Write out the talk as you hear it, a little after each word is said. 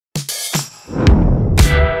Welcome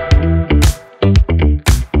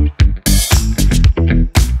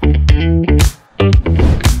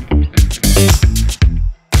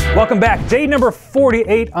back. Day number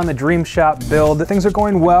 48 on the Dream Shop build. Things are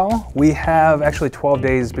going well. We have actually 12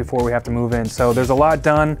 days before we have to move in. So there's a lot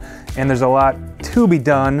done and there's a lot to be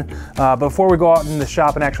done. Before we go out in the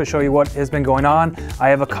shop and actually show you what has been going on, I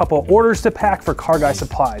have a couple orders to pack for Car Guy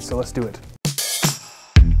Supplies. So let's do it.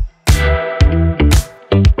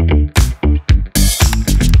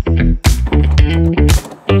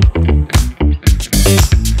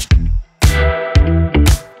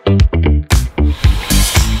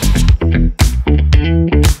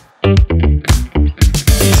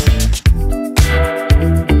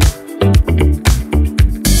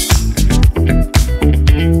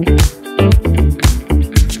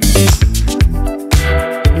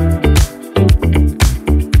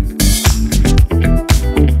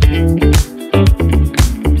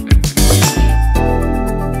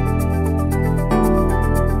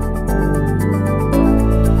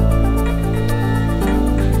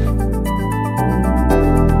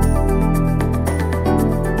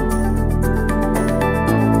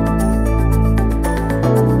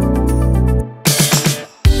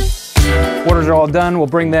 Orders are all done. We'll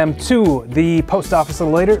bring them to the post office a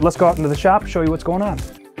little later. Let's go out into the shop, show you what's going on.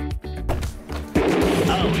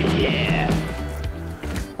 Oh, yeah.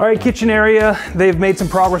 All right, kitchen area, they've made some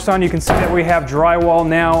progress on. You can see that we have drywall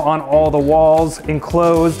now on all the walls,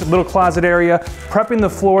 enclosed, little closet area. Prepping the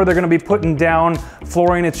floor, they're gonna be putting down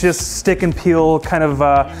flooring. It's just stick and peel kind of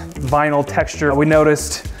vinyl texture. We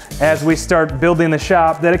noticed as we start building the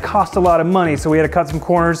shop that it costs a lot of money, so we had to cut some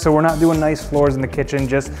corners, so we're not doing nice floors in the kitchen,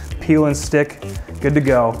 just peel and stick, good to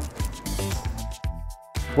go.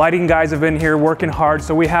 Lighting guys have been here working hard,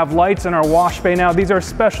 so we have lights in our wash bay now. These are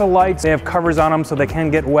special lights. They have covers on them so they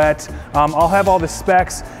can get wet. I'll have all the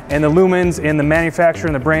specs and the lumens and the manufacturer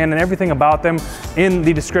and the brand and everything about them in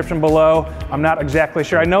the description below. I'm not exactly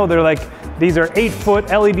sure. I know they're like, these are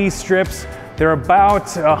 8-foot LED strips. They're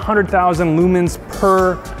about 100,000 lumens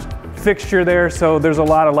per fixture there, so there's a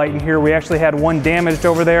lot of light in here. We actually had one damaged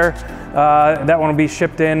over there. That one will be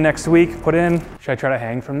shipped in next week, put in. Should I try to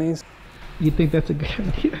hang from these? You think that's a good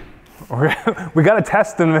idea? We gotta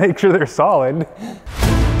test them to make sure they're solid.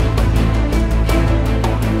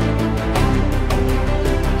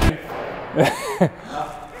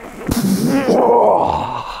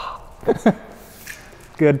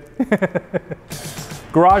 Good.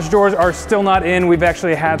 Garage doors are still not in. We've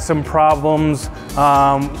actually had some problems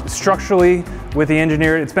structurally with the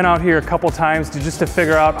engineer. It's been out here a couple times just to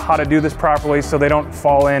figure out how to do this properly so they don't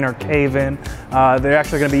fall in or cave in. They're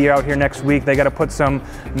actually gonna be out here next week. They gotta put some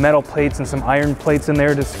metal plates and some iron plates in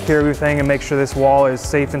there to secure everything and make sure this wall is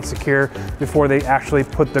safe and secure before they actually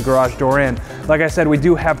put the garage door in. Like I said, we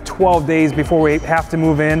do have 12 days before we have to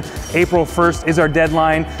move in. April 1st is our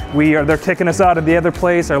deadline. They're kicking us out of the other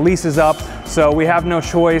place. Our lease is up, so we have no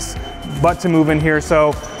choice but to move in here.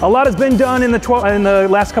 So a lot has been done in the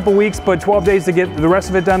last couple weeks, but 12 days to get the rest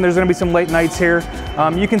of it done. There's gonna be some late nights here.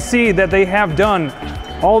 You can see that they have done,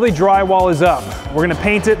 all the drywall is up. We're gonna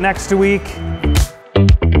paint it next week.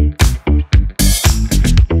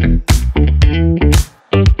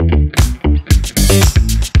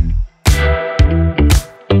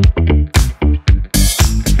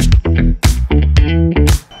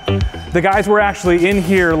 The guys were actually in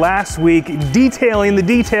here last week detailing the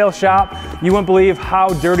detail shop. You wouldn't believe how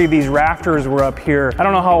dirty these rafters were up here. I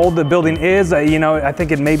don't know how old the building is. You know, I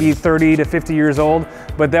think it may be 30 to 50 years old,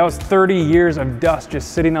 but that was 30 years of dust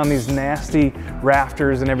just sitting on these nasty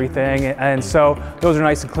rafters and everything. And so those are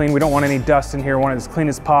nice and clean. We don't want any dust in here. We want it as clean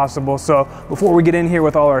as possible. So before we get in here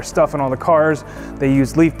with all our stuff and all the cars, they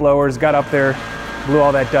used leaf blowers, got up there, blew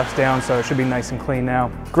all that dust down, so it should be nice and clean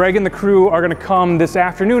now. Greg and the crew are gonna come this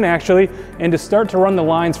afternoon actually, and to start to run the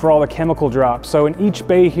lines for all the chemical drops. So in each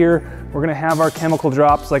bay here, we're gonna have our chemical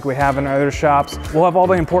drops like we have in our other shops. We'll have all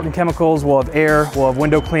the important chemicals. We'll have air, we'll have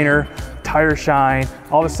window cleaner, tire shine,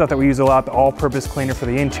 all the stuff that we use a lot, the all-purpose cleaner for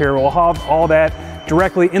the interior. We'll have all that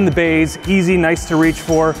directly in the bays, easy, nice to reach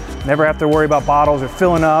for. Never have to worry about bottles or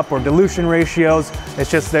filling up or dilution ratios. It's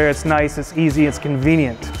just there, it's nice, it's easy, it's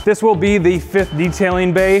convenient. This will be the 5th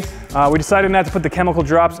detailing bay. We decided not to put the chemical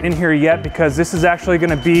drops in here yet because this is actually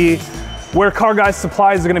gonna be where Car Guy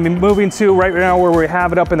Supplies is gonna be moving to right now, where we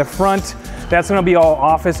have it up in the front. That's gonna be all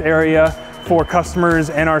office area for customers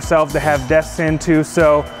and ourselves to have desks into.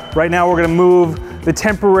 So right now we're gonna move the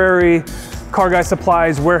temporary Car Guy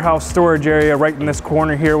Supplies warehouse storage area right in this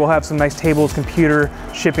corner here. We'll have some nice tables, computer,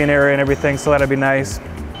 shipping area and everything, so that'll be nice.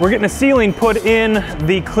 We're getting a ceiling put in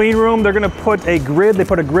the clean room. They're gonna put a grid. They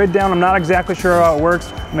put a grid down. I'm not exactly sure how it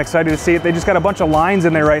works. I'm excited to see it. They just got a bunch of lines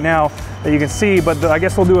in there right now that you can see, but I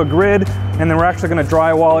guess we'll do a grid and then we're actually gonna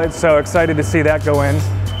drywall it. So excited to see that go in.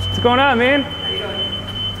 What's going on, man?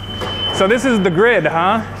 So this is the grid,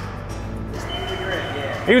 huh? This is the grid,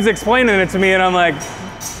 yeah. He was explaining it to me and I'm like,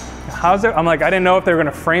 how's it? I'm like, I didn't know if they were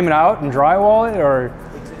gonna frame it out and drywall it or,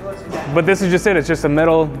 but this is just it. It's just a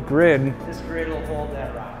metal grid. This grid will hold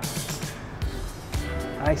that rock.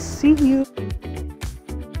 I see you.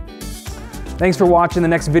 Thanks for watching. The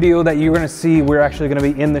next video that you're gonna see, we're actually gonna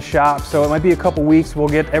be in the shop. So it might be a couple weeks. We'll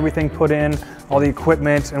get everything put in, all the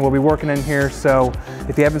equipment, and we'll be working in here. So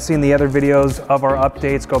if you haven't seen the other videos of our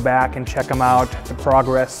updates, go back and check them out. The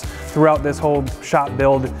progress throughout this whole shop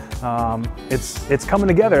build. It's coming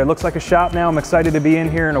together. It looks like a shop now. I'm excited to be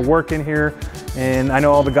in here and to work in here. And I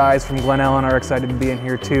know all the guys from Glen Ellen are excited to be in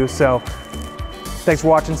here too. So thanks for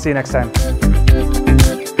watching. See you next time.